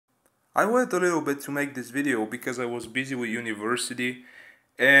I waited a little bit to make this video because I was busy with university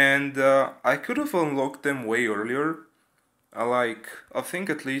and I could have unlocked them way earlier, I think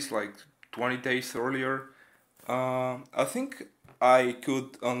at least like 20 days earlier. I think I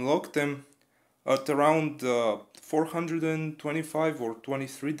could unlock them at around 425 or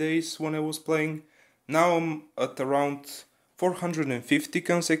 23 days when I was playing. Now I'm at around 450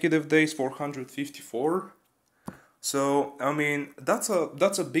 consecutive days, 454. So I mean that's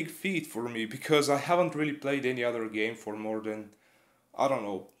a big feat for me because I haven't really played any other game for more than I don't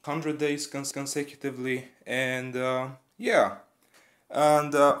know 100 days consecutively, and yeah.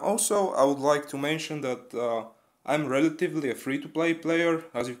 And also I would like to mention that I'm relatively a free-to-play player.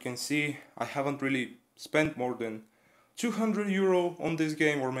 As you can see, I haven't really spent more than 200 euro on this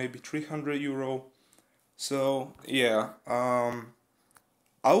game, or maybe 300 euro. So yeah,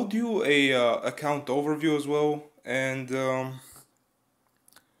 I'll do a account overview as well, and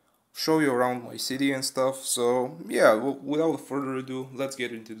show you around my city and stuff. So yeah, without further ado, let's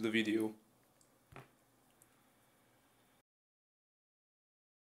get into the video.